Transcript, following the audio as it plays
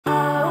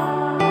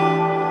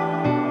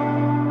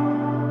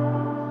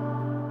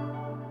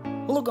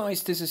Hello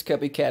guys, this is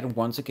Copycat and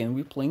once again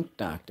we're playing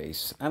Dark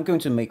Days. I'm going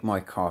to make my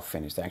car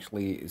finished.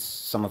 Actually,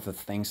 some of the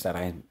things that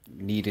I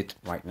needed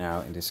right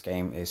now in this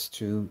game is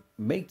to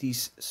make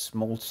these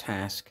small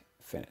tasks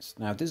finished.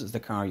 Now this is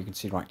the car you can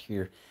see right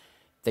here.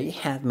 They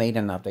have made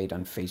an update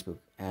on Facebook,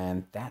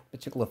 and that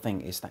particular thing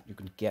is that you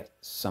can get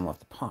some of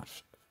the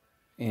parts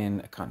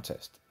in a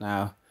contest.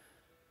 Now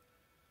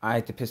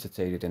I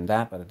participated in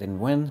that, but I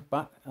didn't win,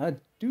 but I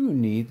do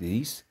need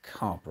these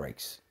car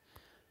brakes.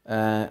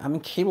 I'm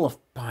incapable of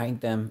buying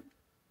them.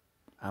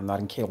 I'm not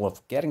incapable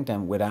of getting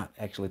them without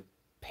actually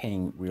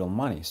paying real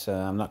money, so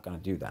I'm not going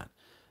to do that.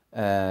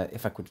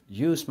 If I could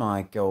use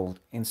my gold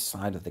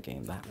inside of the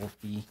game, that would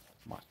be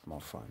much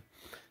more fun.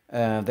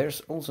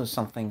 There's also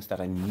some things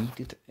that I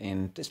needed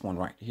in this one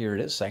right here.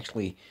 It is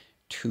actually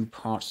two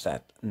parts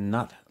that are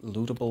not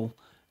lootable.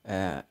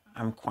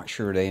 I'm quite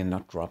sure they are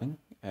not dropping.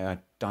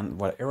 Done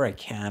whatever I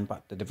can,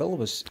 but the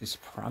developers is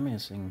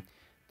promising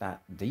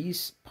that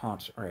these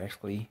parts are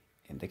actually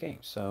in the game,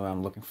 so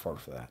I'm looking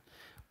forward for that.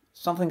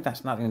 Something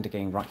that's not in the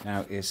game right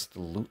now is the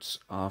loots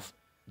of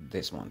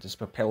this one, this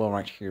propeller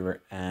right here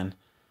and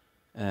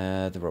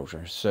the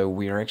rotor. So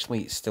we are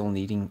actually still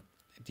needing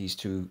these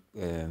two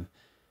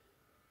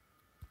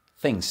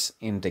things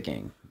in the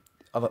game.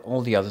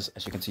 All the others,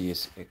 as you can see,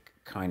 is a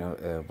kind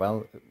of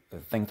a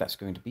thing that's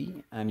going to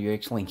be, and you're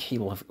actually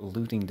capable of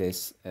looting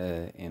this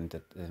in the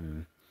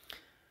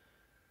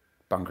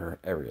bunker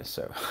area.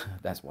 So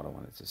that's what I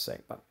wanted to say.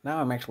 But now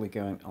I'm actually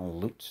going on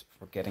loot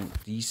for getting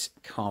these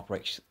car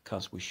brakes,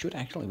 because we should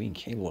actually be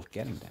capable of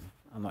getting them.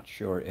 I'm not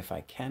sure if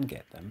I can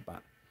get them,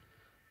 but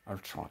I'll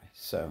try.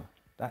 So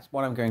that's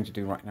what I'm going to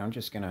do right now. I'm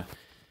just gonna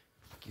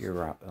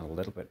gear up a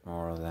little bit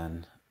more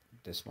than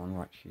this one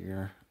right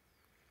here.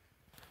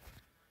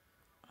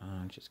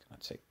 I'm just gonna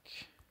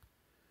take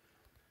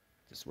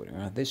this way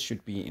around. This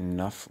should be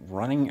enough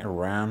running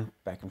around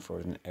back and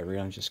forth in the area.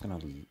 I'm just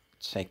gonna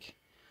take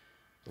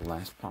the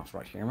last part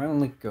right here. I'm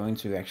only going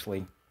to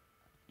actually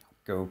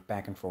go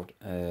back and forth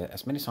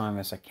as many times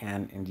as I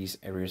can in these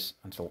areas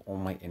until all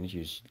my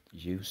energy is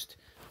used.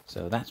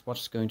 So that's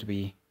what's going to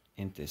be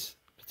in this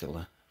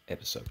particular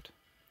episode.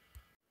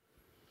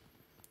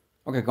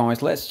 Okay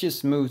guys, let's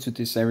just move to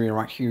this area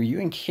right here. You're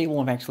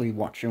incapable of actually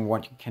watching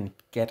what you can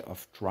get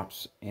of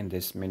drops in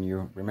this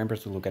menu. Remember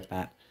to look at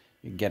that.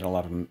 You get a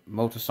lot of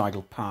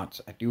motorcycle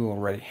parts. I do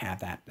already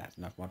have that. That's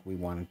not what we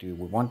want to do.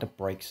 We want the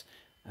brakes,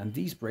 and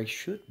these brakes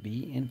should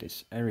be in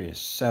this area.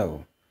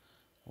 So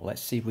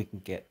let's see if we can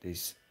get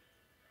this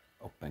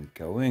up and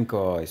going,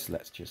 guys.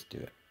 Let's just do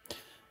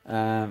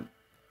it.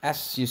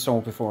 As you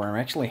saw before, I'm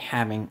actually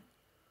having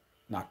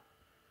not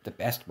the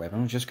best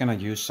weapon. I'm just gonna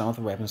use some of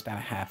the weapons that I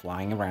have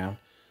lying around.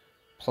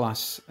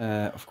 Plus,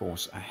 of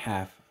course, I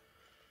have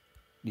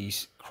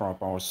these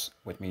crowbars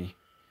with me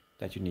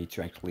that you need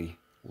to actually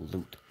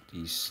loot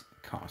these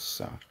cars.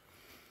 So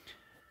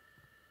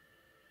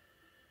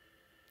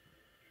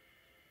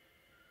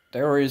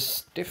there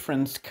is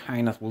different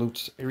kind of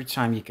loot every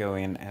time you go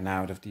in and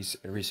out of these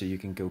areas, so you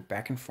can go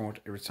back and forth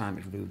every time.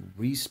 It will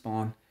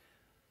respawn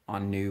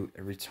on new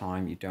every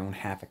time. You don't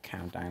have a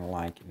countdown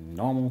like in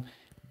normal.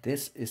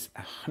 This is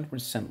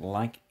 100%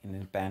 like in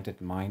an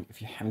abandoned mine.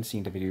 If you haven't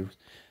seen the videos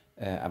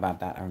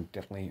about that, I would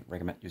definitely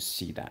recommend you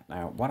see that.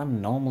 Now, what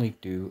I'm normally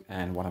do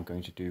and what I'm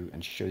going to do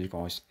and show you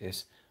guys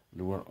is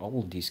lure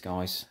all these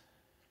guys,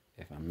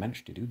 if I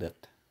manage to do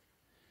that,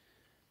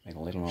 make it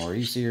a little more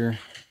easier,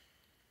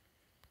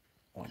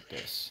 like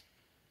this.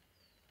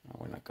 Oh,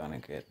 we're not gonna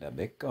get the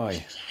big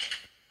guy.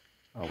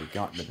 Oh, we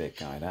got the big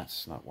guy.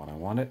 That's not what I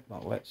wanted,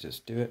 but let's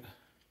just do it.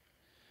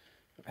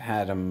 If I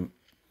had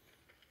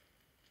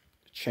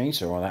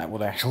chainsaw, that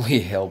would actually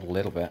help a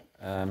little bit.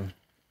 Oh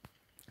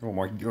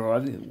my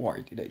god, why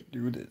did I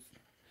do this?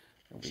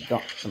 We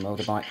got the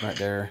motorbike right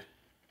there.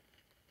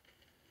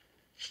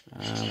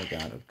 We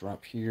got a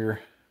drop here.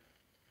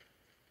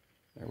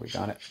 There, we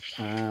got it.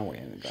 We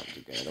got to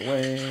get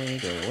away,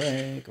 go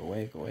away, go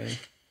away, go away.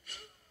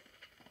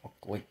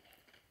 Ugly.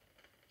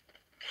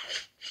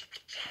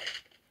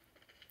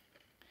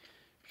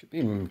 Should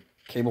be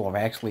capable of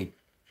actually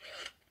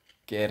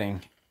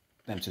getting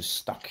them to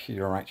stuck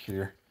here, right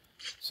here.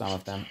 Some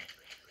of them,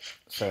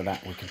 so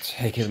that we can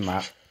take them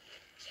out.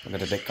 Look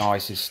at the big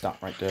guys who's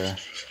stuck right there.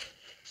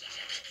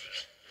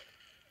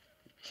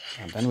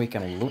 And then we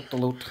can loot the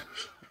loot.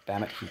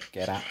 Damn it, he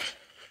get out.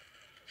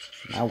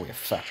 Now we're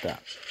fucked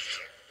up.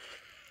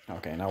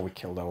 Okay, now we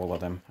killed all of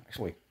them.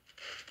 Actually.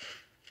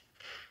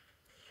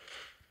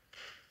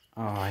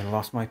 Oh, I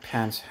lost my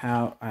pants.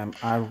 How am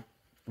I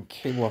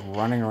capable of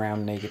running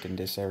around naked in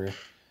this area?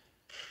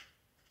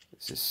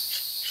 This is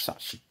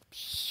such a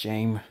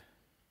shame.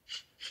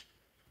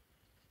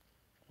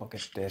 Look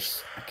at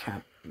this. I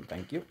can't.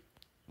 Thank you.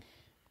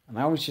 And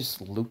now we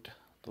just loot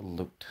the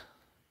loot.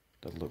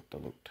 The loot, the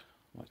loot.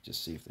 Let's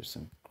just see if there's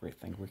some great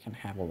thing. We can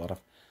have a lot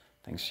of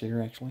things here,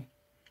 actually.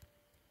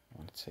 I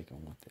want to take a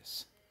look at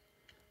this.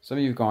 Some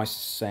of you guys are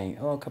saying,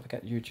 oh,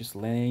 Copycat, you're just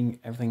laying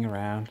everything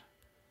around.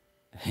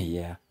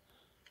 Yeah.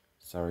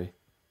 Sorry.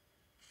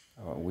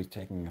 Oh, are we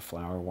taking a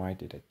flower? Why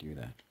did I do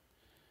that?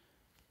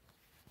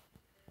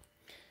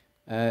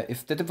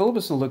 If the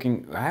developers are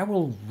looking, I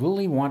will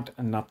really want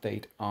an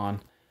update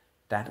on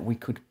that we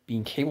could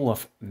be capable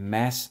of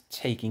mass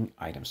taking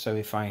items. So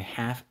if I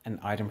have an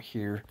item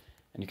here,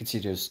 and you can see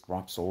there's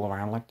drops all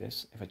around like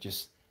this, if I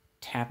just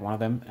tap one of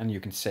them and you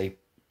can say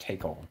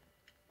take all,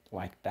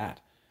 like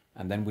that.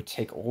 And then we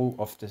take all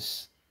of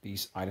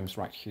these items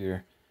right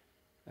here,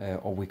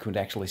 or we could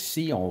actually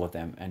see all of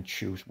them and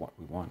choose what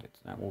we wanted.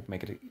 That will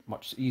make it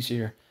much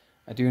easier.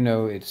 I do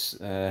know it's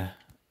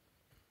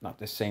not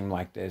the same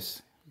like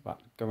this, but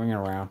going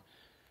around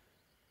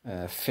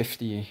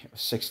 50 or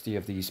 60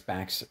 of these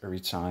bags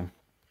every time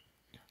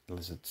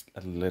is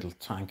a little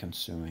time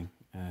consuming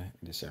in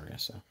this area.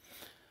 So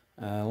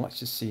let's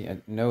just see. I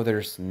know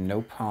there's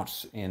no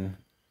parts in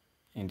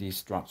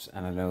these drops,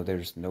 and I know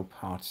there's no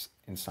parts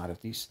inside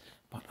of these,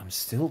 but I'm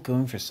still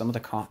going for some of the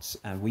carts,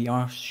 and we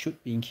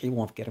should be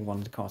capable of getting one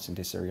of the carts in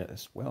this area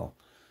as well.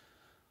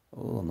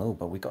 Oh no,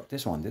 but we got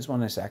this one. This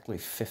one is actually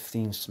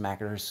 15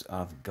 smackers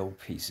of gold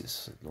pieces.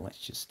 So let's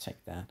just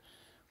take that.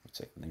 We're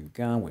taking the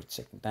gun, we're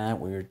taking that,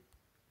 we're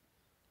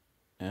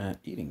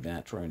eating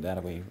that, throwing that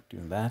away,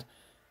 doing that,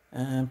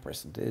 and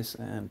pressing this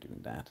and doing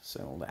that.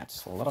 So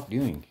that's a lot of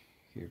doing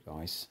here,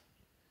 guys.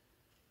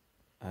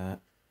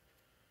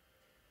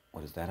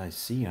 What is that I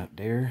see out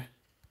there?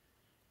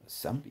 A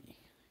zombie.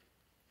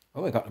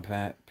 Oh, I got a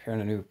pair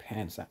of new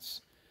pants. That's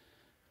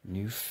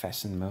new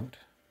fasten mode.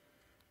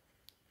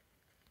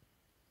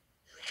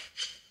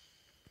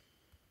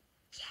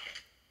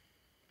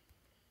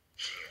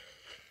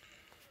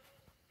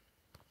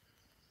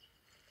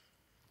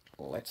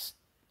 Let's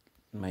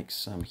make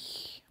some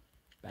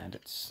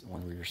bandits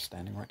when we were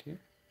standing right here.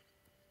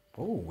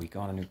 Oh, we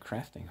got a new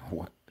crafting.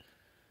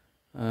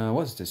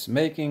 What's this?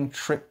 Making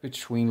trip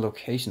between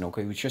location.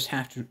 Okay, we just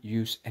have to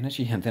use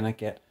energy and then I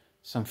get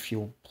some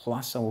fuel.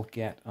 Plus I will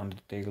get on the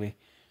daily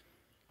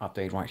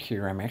update right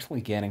here. I'm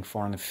actually getting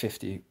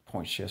 450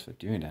 points just for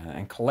doing that.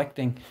 And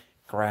collecting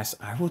grass,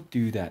 I will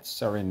do that.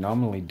 Sorry,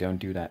 normally don't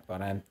do that,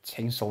 but I'm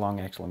taking so long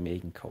actually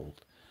making coal.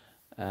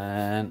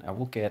 And I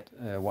will get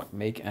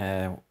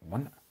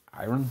one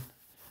iron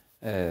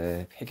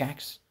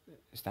pickaxe.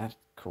 Is that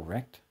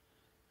correct?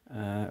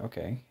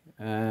 Okay.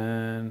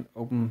 And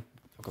open.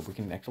 Okay, we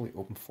can actually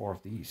open 4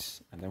 of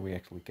these, and then we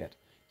actually get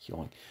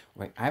healing.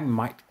 Wait, I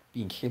might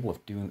be capable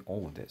of doing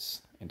all of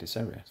this in this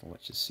area. So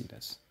let's just see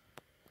this.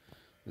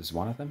 This is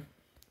one of them.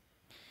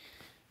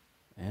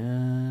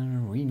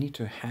 And we need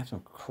to have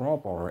some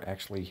crowbar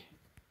actually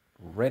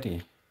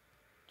ready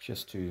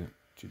just to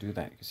do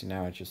that. Because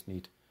now I just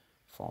need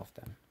 4 of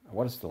them.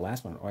 What is the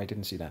last one? Oh, I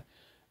didn't see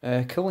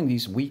that. Killing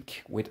these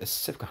weak with a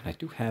sip gun. I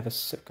do have a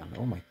sip gun.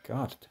 Oh my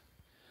god.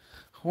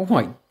 Oh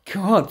my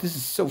god, this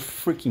is so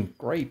freaking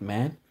great,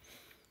 man.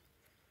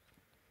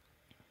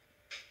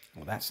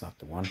 Well, that's not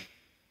the one.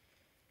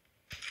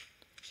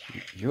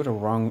 You're the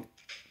wrong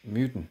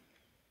mutant.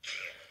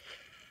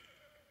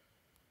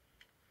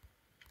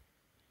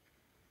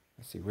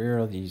 Let's see, where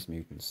are these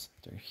mutants?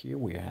 They're here,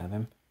 we have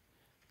them.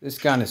 This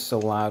gun is so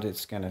loud,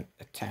 it's gonna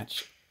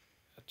attach,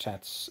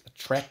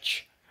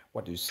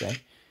 what do you say?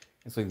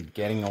 It's like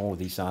getting all of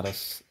these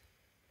others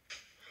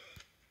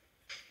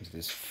into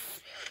this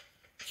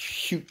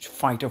huge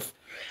fight of,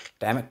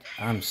 damn it,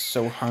 I'm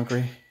so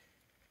hungry.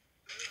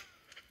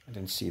 I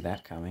didn't see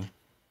that coming.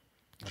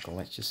 Okay,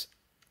 let's just,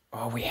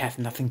 oh, we have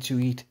nothing to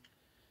eat.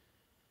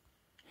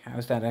 How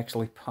is that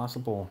actually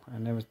possible? I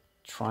never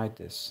tried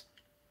this.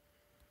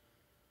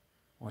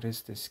 What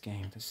is this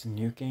game? This is a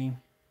new game?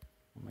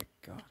 Oh my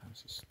god, I'm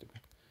so stupid.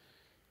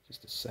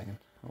 Just a second.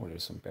 Oh,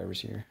 there's some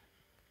berries here.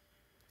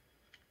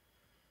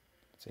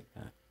 Take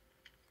that.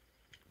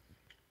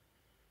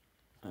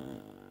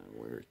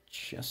 We're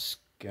just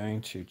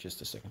going to,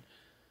 just a second.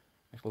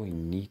 Actually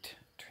need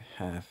to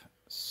have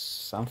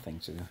something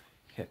to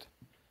hit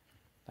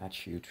that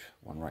huge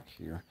one right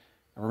here.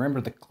 And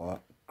remember the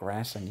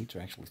grass, I need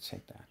to actually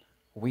take that.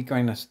 Are we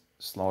going to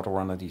slaughter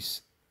one of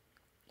these?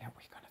 Yeah,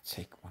 we're going to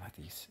take one of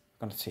these.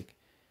 I'm going to take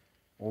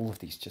all of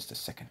these, just a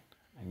second.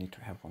 I need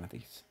to have one of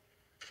these.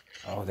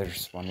 Oh,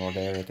 there's one more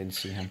there, I didn't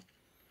see him.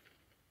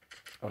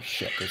 Oh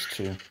shit, there's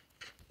 2.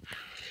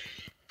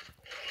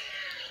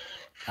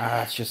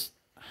 Ah, it's just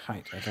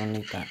height. I don't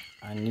need that.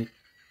 I need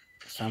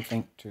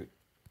something to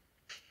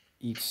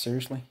eat,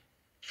 seriously.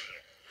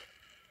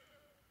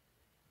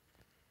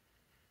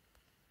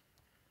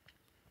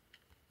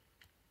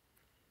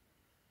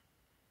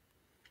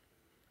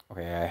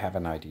 Okay, I have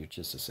an idea.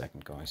 Just a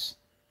second, guys.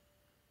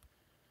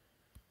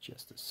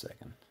 Just a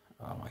second.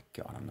 Oh my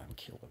god, I'm not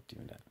capable of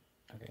doing that.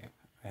 Okay,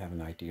 I have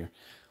an idea.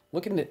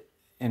 Look in the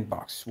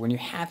inbox. When you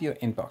have your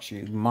inbox,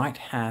 you might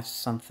have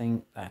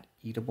something that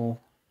eatable.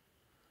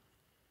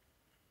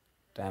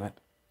 Damn it.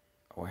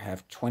 Oh, I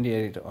have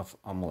 28 of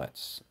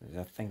omelets.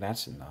 I think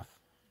that's enough.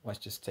 Let's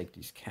just take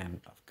these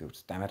can of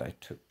goods. Damn it, I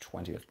took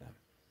 20 of them.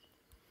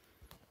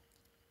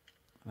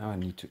 Now I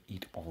need to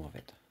eat all of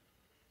it.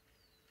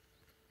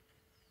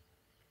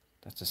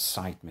 That's a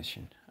side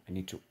mission. I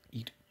need to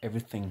eat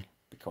everything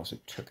because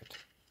it took it.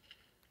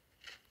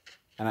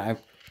 And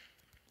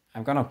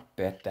I'm gonna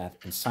bet that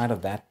inside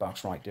of that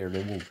box right there,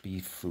 there will be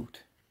food.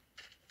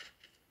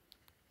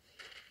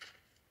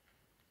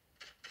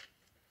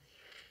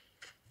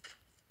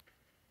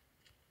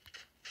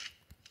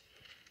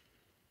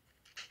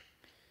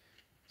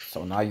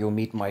 So now you'll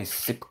meet my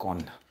zip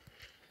gun.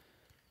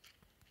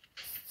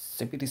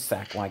 Zippity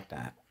sack like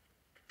that.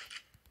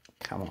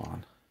 Come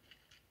on.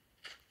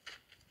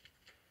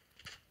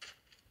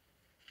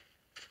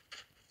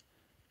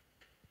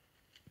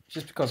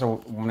 Just because I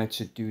wanted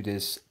to do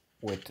this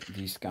with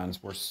these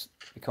guns was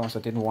because I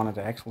didn't want it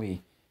to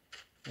actually...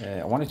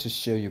 I wanted to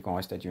show you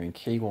guys that you're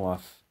incapable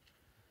of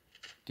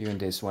doing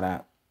this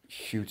without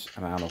huge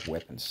amount of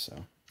weapons,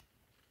 so...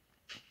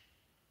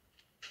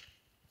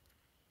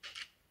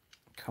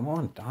 Come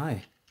on,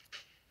 die.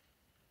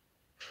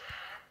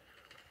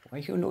 Why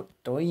are you not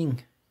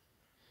dying?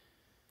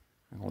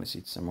 Let's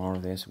eat some more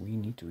of this. We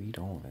need to eat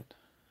all of it.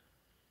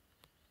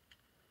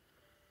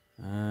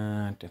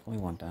 Definitely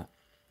want that.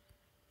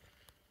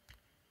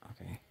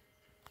 Okay.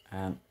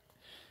 And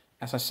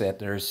as I said,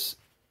 there's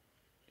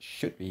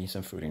should be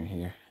some food in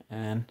here.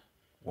 And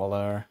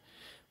voila,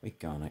 we're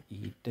gonna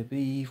eat the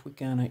beef. We're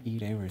gonna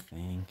eat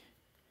everything.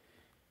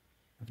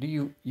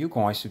 You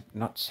guys are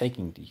not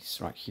taking these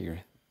right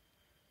here.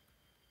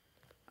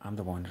 I'm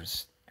the one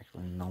who's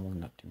actually normally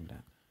not doing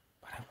that.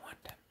 But I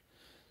want them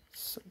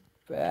so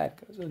bad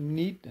because I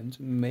need them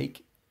to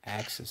make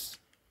axes.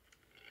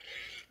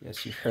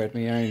 Yes, you heard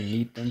me. I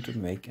need them to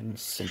make a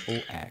simple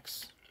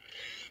axe.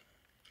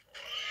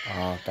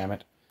 Oh, damn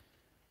it.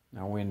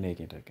 Now we're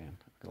naked again.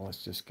 Okay,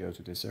 let's just go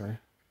to this area.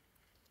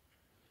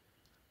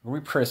 When we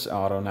press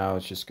auto now,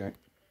 it's just going...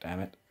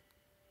 Damn it.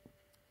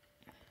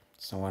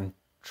 Someone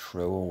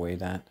throw away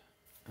that.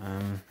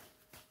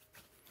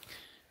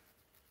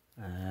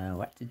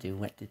 What to do,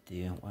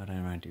 what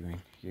am I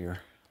doing here?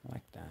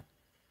 Like that.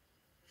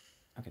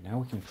 Okay, now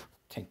we can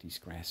take these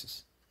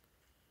grasses.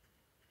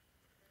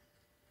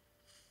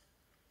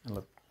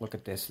 And look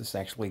at this. This is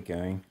actually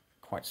going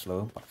quite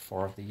slow, but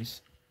 4 of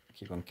these.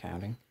 Keep on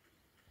counting.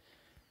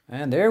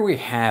 And there we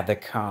have the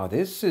car.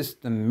 This is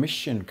the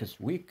mission, because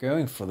we're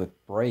going for the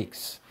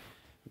brakes.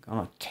 We're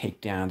gonna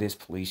take down this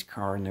police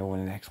car. No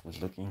one actually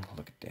is looking.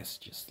 Look at this,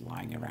 just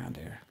lying around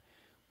there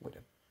with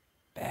a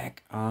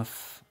bag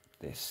of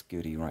this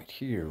goodie right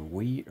here.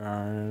 We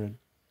are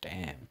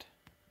damned.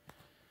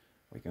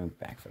 We're going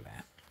back for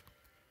that.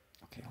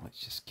 Okay, let's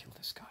just kill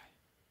this guy.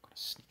 I'm gonna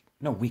sneak.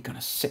 No, we're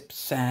gonna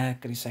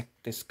sack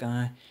this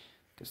guy,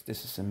 because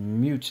this is a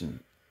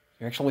mutant.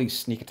 You actually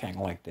sneak attack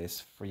like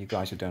this, for you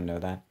guys who don't know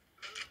that.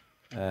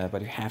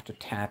 But you have to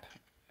tap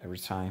every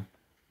time.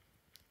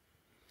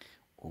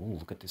 Oh,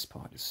 look at this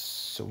part. It's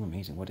so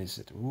amazing. What is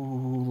it?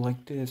 Ooh,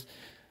 like this.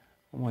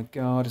 Oh my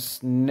god,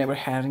 it's never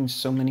having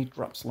so many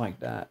drops like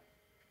that.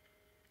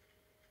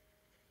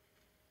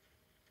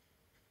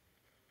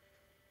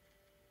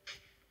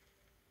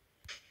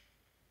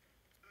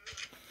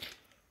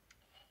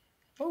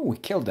 Oh, we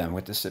killed them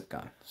with the zip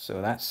gun.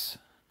 So that's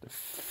the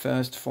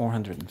first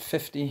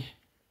 450.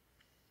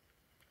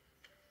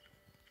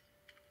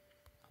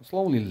 I'm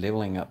slowly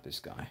leveling up this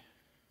guy.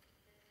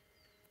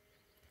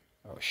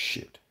 Oh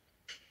shit.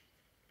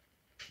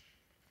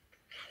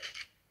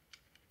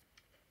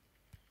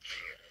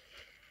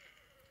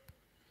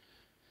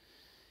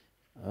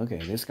 Okay,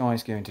 this guy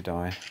is going to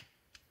die.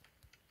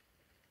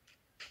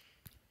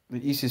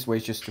 The easiest way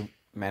is just to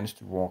manage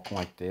to walk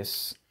like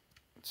this,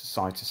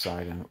 side to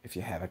side, and if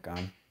you have a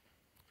gun.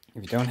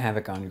 If you don't have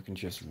a gun, you can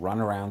just run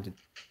around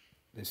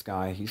this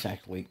guy. He's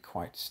actually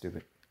quite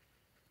stupid.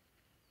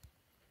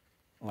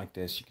 Like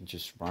this, you can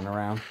just run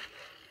around.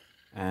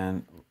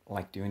 And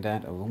like doing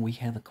that, oh, we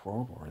have a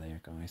crowbar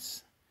there,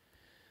 guys.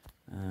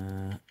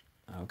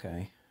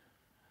 Okay.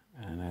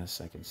 And as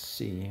I can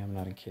see, I'm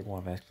not capable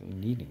of actually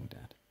needing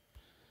that.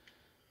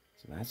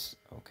 So that's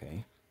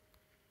okay.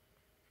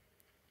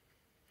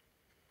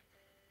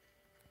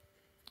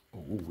 Oh,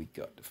 we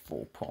got the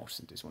 4 parts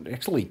in this one.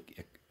 Actually,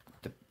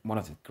 one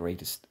of the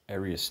greatest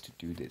areas to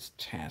do this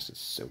task is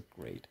so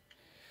great.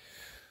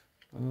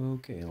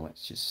 Okay,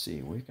 let's just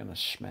see. We're gonna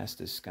smash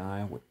this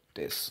guy with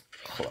this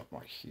club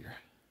right here.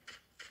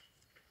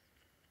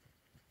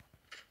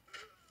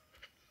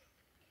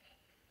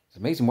 It's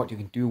amazing what you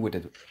can do with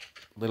a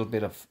little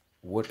bit of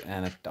wood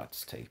and a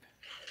Dutch tape.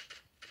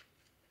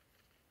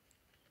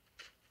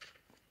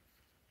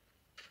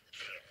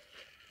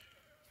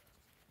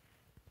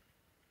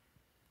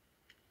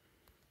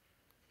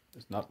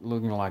 It's not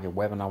looking like a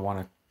weapon I want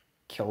to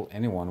kill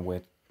anyone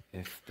with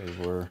if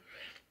there were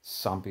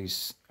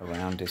zombies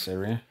around this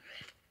area.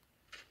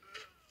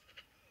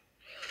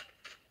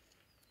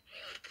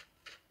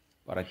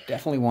 But I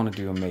definitely want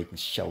to do a maiden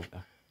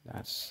shelter,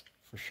 that's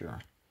for sure.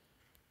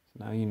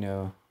 So now you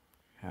know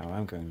how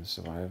I'm going to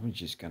survive. I'm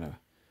just gonna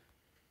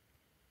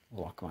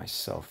lock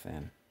myself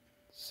in,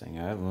 saying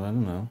I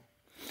don't know.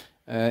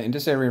 In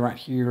this area right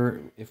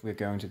here, if we're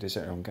going to this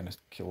area, I'm gonna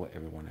kill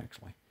everyone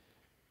actually.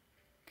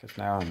 Because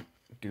now I'm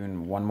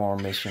doing one more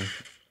mission.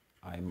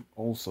 I'm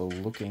also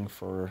looking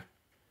for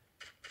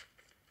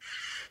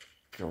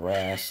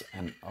grass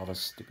and other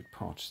stupid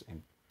parts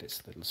in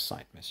this little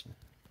side mission.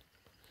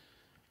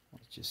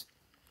 Let's just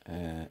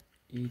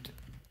eat,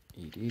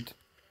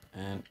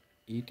 and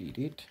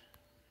eat.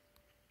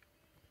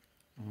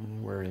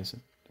 Where is it?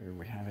 There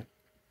we have it.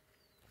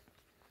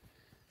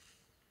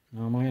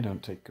 Normally I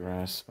don't take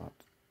grass, but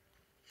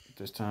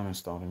this time I'm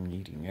starting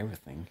eating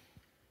everything.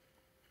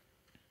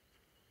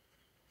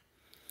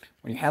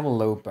 When you have a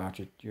low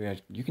budget,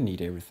 you can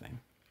eat everything.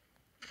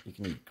 You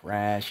can eat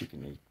grass, you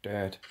can eat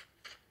dirt.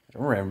 I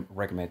don't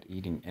recommend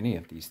eating any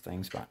of these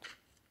things, but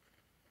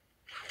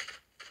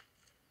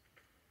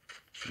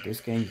in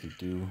this game you can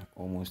do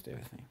almost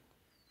everything.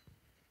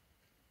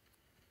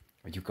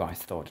 But you guys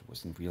thought it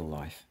was in real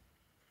life.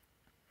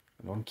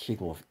 I'm not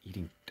capable of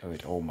eating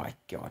dirt. Oh my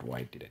god,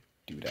 why did I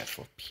do that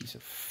for a piece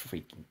of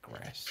freaking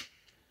grass?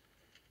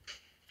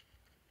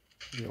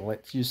 Yeah,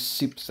 let's just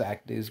zigzag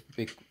this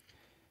big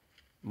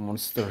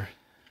monster.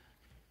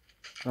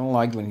 I don't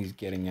like when he's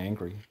getting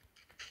angry.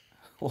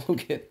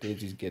 Look at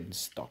this, he's getting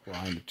stuck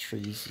behind the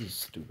trees. He's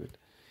stupid.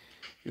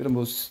 You're the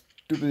most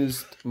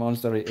stupidest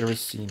monster I ever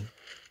seen.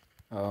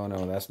 Oh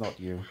no, that's not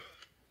you.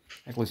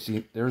 Actually,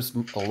 see, there's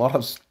a lot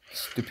of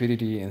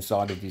stupidity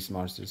inside of these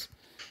monsters.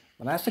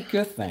 But that's a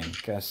good thing,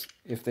 because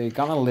if they're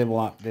gonna level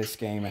up this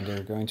game and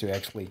they're going to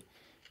actually...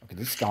 Okay,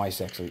 this guy is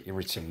actually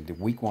irritating. The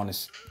weak one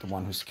is the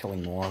one who's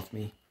killing more of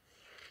me.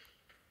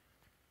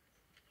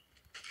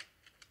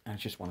 I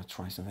just want to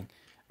try something.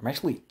 I'm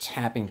actually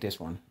tapping this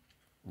one.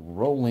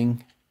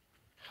 Rolling.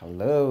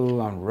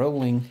 Hello, I'm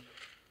rolling.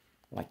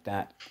 Like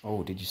that.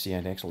 Oh, did you see I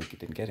actually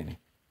didn't get any?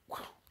 Wow,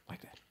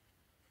 like that.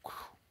 Wow.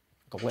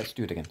 Okay, let's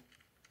do it again.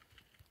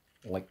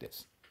 Like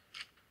this.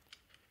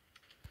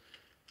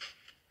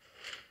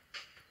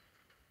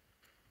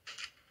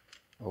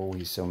 Oh,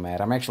 he's so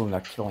mad. I'm actually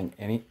not killing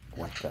any...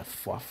 What the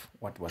fluff?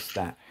 What was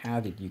that? How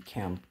did you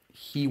count?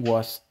 He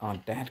was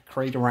on that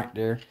crater right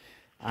there.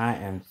 I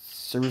am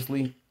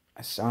seriously...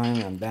 I saw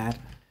him on that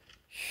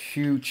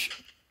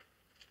huge...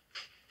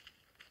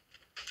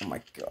 Oh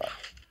my god.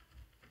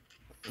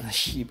 The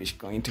sheep is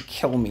going to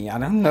kill me. I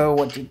don't know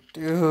what to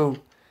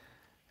do.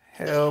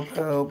 Help,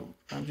 help.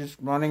 I'm just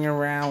running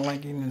around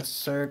like in a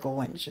circle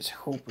and just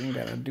hoping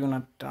that I do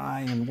not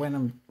die. And when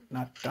I'm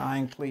not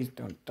dying, please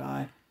don't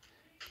die.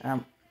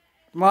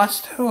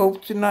 Must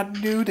hope to not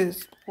do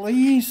this,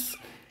 please.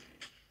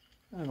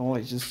 And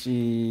let's just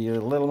see a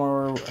little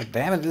more.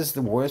 Damn it, this is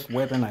the worst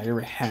weapon I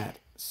ever had.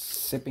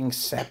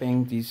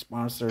 Sapping these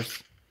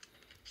monsters.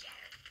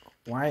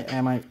 Why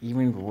am I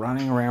even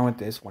running around with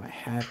this when I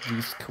have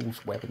these cool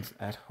weapons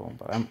at home?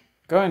 But I'm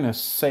going to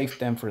save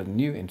them for the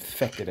new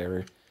infected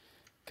area.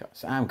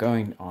 Because I'm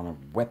going on a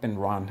weapon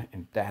run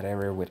in that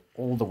area with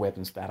all the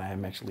weapons that I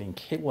am actually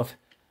incapable of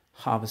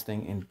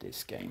harvesting in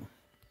this game.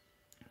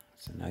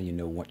 So now you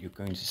know what you're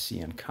going to see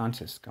in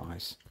contest,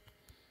 guys.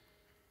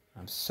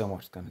 I'm so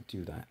much going to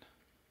do that.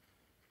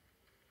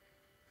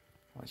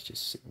 Let's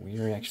just see.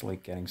 We're actually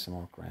getting some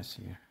more grass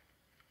here.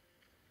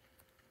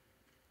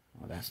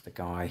 Oh, that's the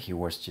guy. He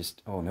was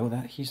just... Oh, no,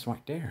 he's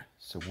right there.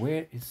 So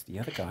where is the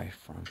other guy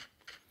from?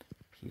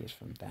 He is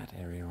from that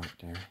area right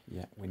there.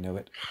 Yeah, we know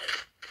it.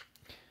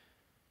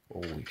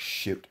 Holy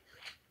shit.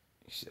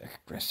 He's an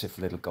aggressive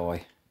little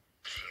guy.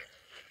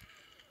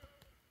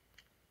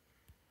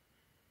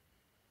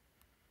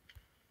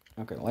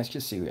 Okay, let's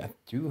just see. I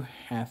do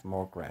have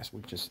more grass.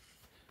 We just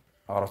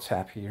auto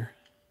tap here.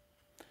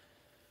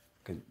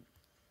 Okay.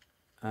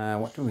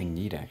 What do we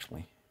need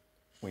actually?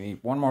 We need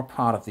one more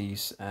pot of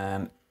these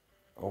and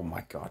oh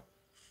my god,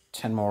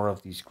 10 more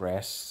of these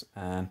grass,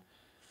 and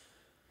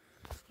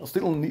I'll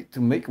still need to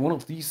make one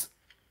of these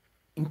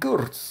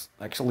ingots.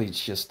 Actually,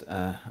 it's just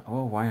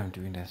oh, why I'm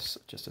doing this?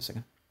 Just a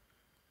second.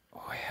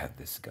 Oh, I had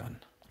this gun.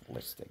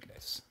 Let's take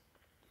this.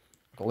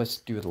 Okay, let's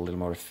do it a little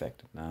more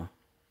effective now.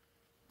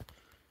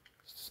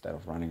 Instead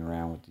of running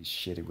around with these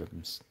shitty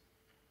weapons.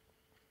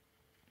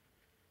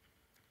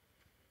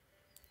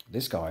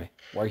 This guy,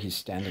 why he's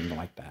standing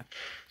like that?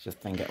 Just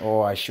thinking,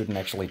 oh, I shouldn't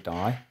actually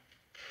die.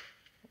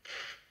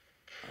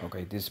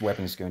 Okay, this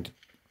weapon is going to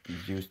be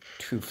used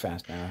too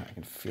fast now. I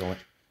can feel it.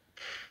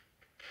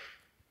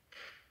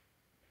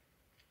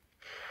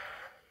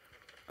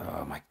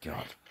 Oh my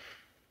god.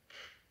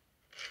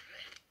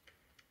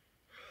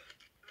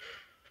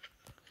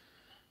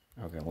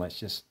 Okay, let's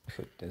just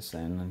put this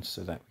in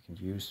so that we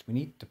can use... We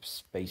need the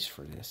space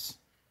for this.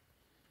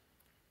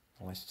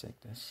 Let's take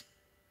this.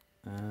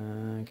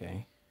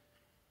 Okay.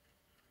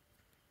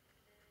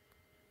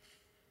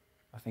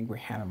 I think we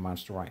have a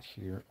monster right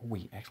here. Oh,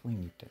 we actually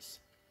need this.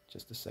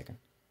 Just a second.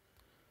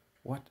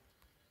 What?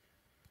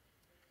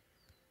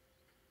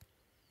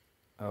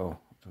 Oh,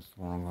 it was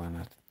the wrong one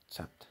I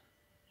tapped.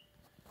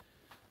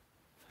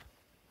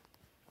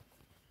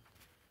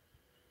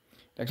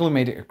 It actually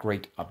made it a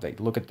great update.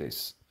 Look at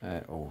this.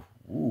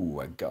 Ooh,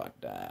 I got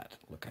that.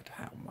 Look at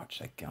how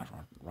much I got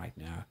right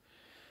now.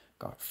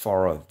 Got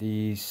 4 of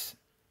these.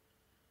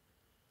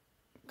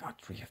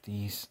 Got 3 of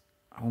these.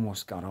 I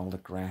almost got all the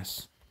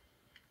grass.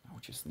 I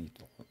just need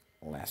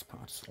the last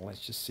part. So let's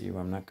just see.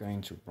 I'm not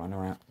going to run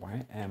around.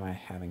 Why am I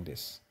having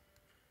this?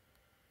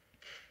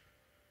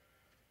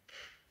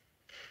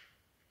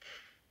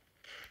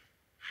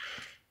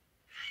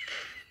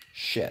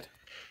 Shit.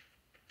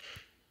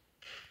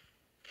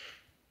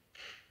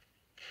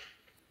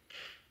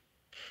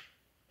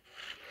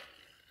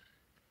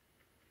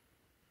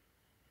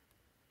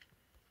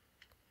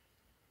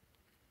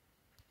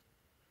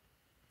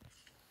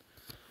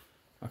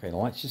 Okay,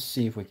 let's just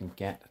see if we can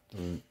get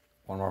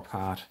one more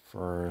part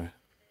for...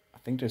 I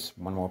think there's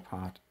one more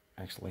part,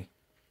 actually.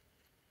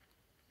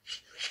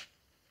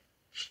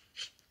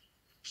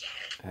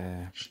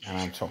 And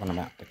I'm talking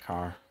about the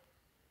car.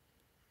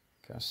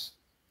 Because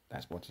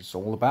that's what it's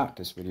all about,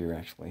 this video,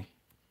 actually.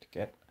 To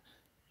get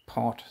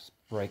part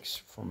brakes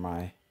for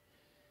my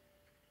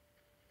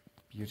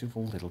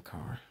beautiful little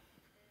car.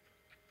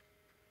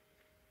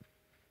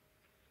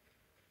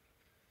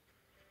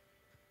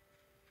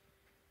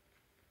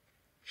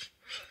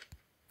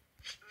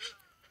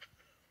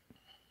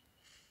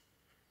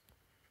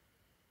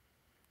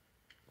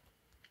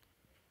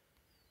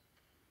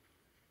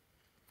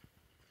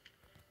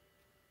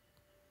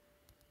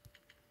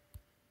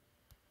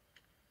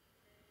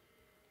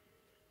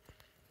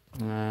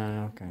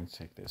 I'm going to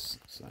take this.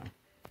 So,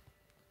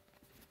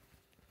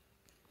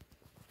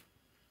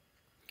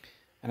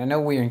 and I know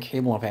we're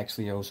incapable of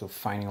actually also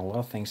finding a lot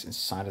of things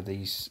inside of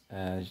these.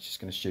 Just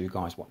going to show you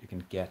guys what you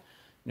can get.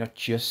 Not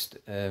just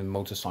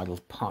motorcycle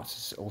parts,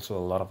 it's also a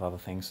lot of other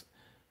things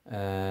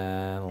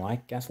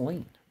like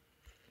gasoline.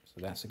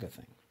 So that's a good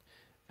thing.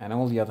 And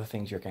all the other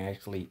things you can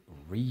actually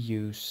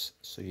reuse,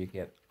 so you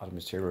get other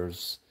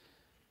materials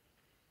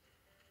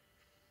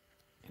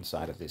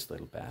inside of this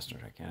little bastard.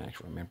 I can't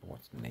actually remember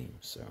what's the name.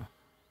 So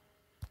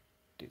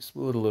this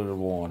little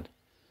one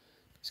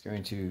is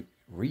going to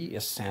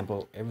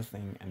reassemble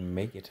everything and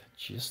make it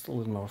just a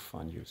little more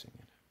fun using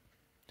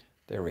it.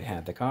 There we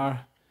have the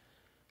car.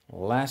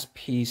 Last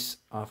piece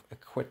of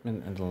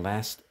equipment and the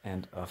last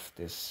end of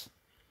this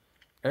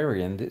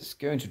area, and this is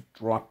going to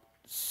drop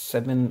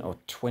 7 or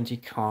 20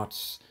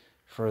 carts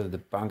for the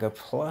bunker,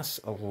 plus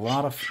a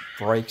lot of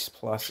brakes,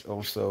 plus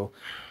also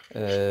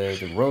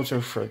the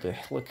rotor for the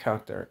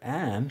helicopter,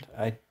 and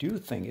I do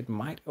think it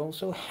might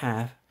also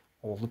have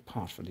all the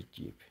parts for the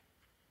Jeep.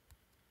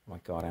 Oh my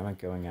god, am I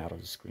going out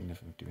of the screen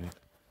if I'm doing it?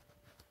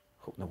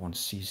 Hope no one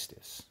sees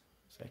this.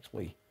 It's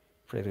actually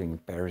pretty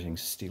embarrassing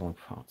stealing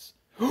parts.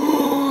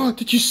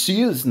 Did you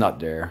see it's not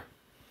there?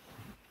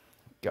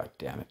 God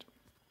damn it.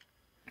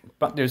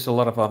 But there's a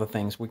lot of other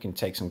things. We can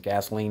take some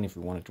gasoline if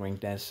we want to drink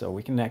this. So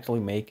we can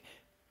actually make,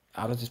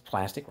 out of this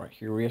plastic right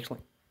here,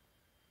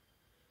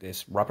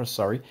 this rubber,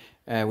 sorry.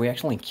 We're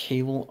actually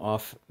capable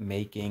of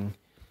making,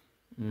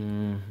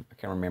 I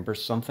can't remember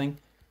something.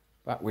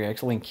 But we're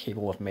actually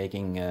capable of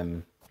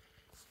making,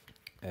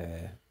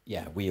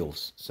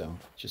 wheels. So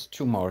just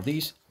 2 more of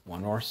these.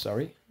 1 more,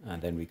 sorry. And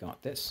then we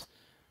got this.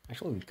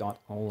 Actually, we got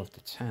all of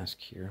the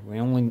tasks here. I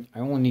only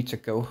need to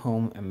go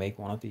home and make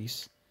one of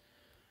these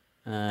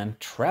and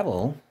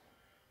travel.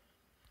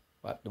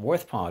 But the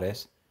worst part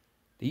is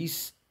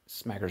these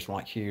smackers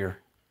right here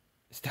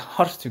is the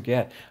hardest to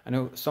get. I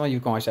know some of you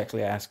guys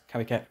actually ask,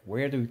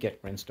 where do we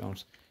get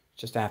grindstones?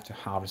 Just have to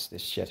harvest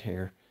this shit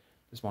here.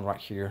 This one right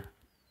here.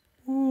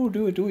 Ooh,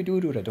 do it.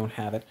 I don't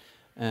have it.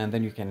 And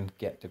then you can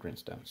get the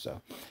grindstone. So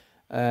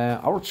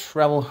I will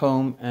travel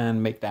home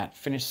and make that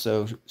finish.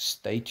 So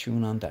stay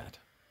tuned on that.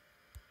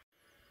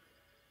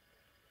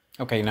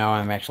 Okay, now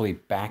I'm actually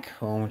back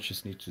home.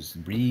 Just need to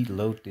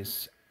reload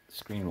this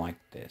screen like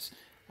this.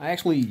 I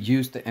actually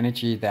used the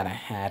energy that I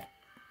had,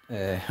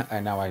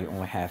 and now I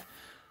only have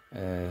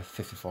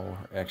 54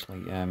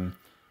 actually.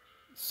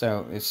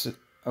 So it's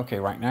okay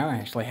right now. I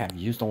actually have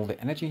used all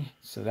the energy,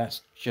 so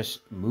that's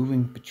just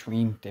moving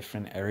between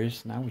different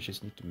areas. Now we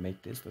just need to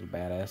make this little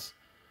badass.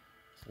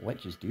 So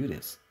let's just do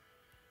this.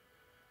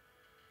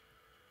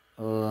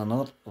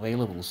 Not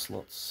available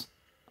slots.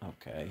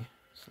 Okay,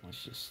 so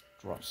let's just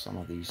drop some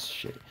of these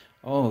shit.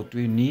 Oh, do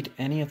you need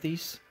any of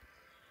these?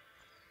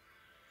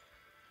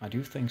 I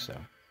do think so.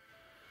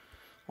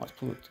 Let's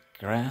put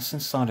grass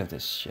inside of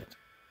this shit.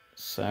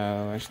 So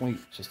actually,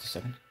 just a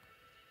second.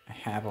 I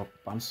have a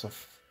bunch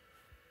of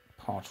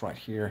parts right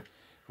here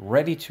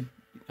ready to...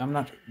 I'm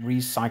not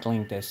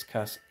recycling this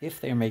because if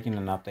they're making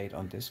an update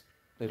on this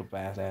little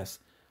badass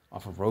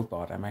of a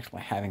robot, I'm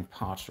actually having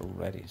parts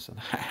already. So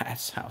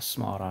that's how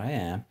smart I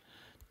am.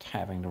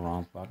 Tapping the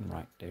wrong button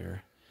right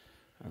there.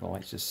 Well,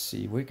 let's just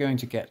see. We're going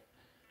to get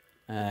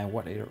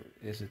what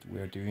is it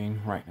we're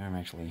doing right now. I'm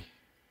actually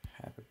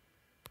have it.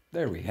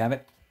 There we have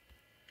it.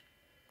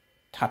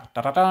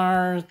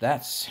 Ta-da-da-da!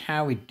 That's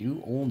how we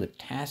do all the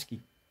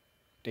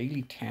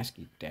daily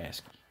tasky.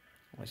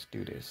 Let's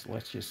do this.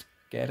 Let's just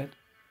get it.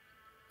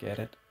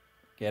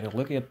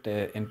 Look at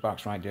the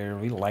inbox right there.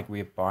 Really like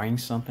we're buying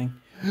something.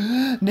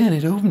 Then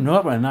it opened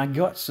up and I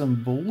got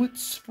some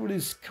bullets for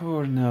this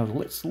car. Now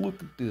let's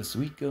look at this.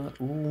 We got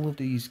all of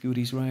these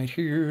goodies right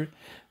here.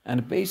 And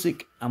the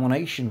basic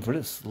ammunition for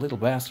this little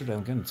bastard,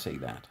 I'm going to say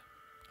that.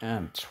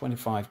 And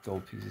 25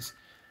 gold pieces.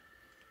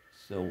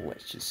 So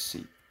let's just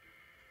see.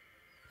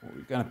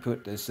 We're going to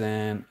put this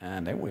in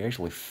and then we're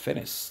actually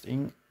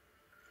finishing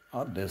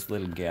up this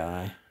little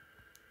guy.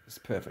 It's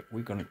perfect.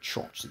 We're going to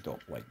charge it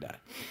up like that.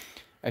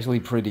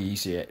 Actually pretty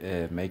easy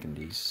at making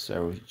these,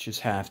 so you just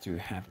have to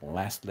have the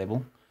last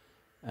level,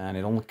 and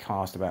it only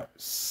cost about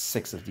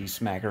 6 of these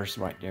smackers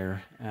right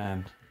there.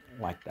 And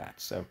like that.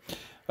 So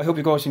I hope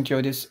you guys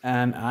enjoy this,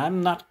 and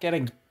I'm not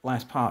getting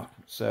last part.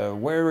 So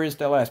where is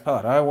the last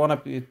part? I want to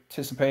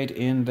participate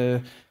in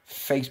the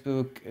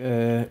Facebook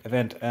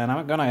event, and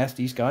I'm gonna ask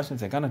these guys if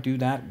they're gonna do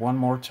that one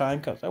more time,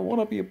 because I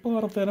want to be a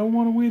part of that. I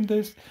want to win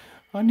this.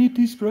 I need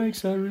these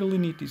breaks. I really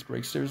need these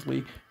breaks.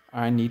 Seriously,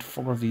 I need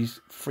 4 of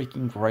these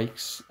freaking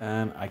breaks,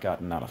 and I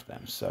got none of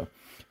them. So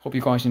hope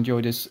you guys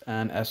enjoy this,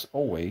 and as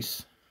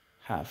always,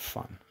 have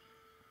fun.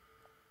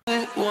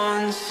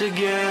 Once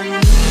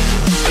again.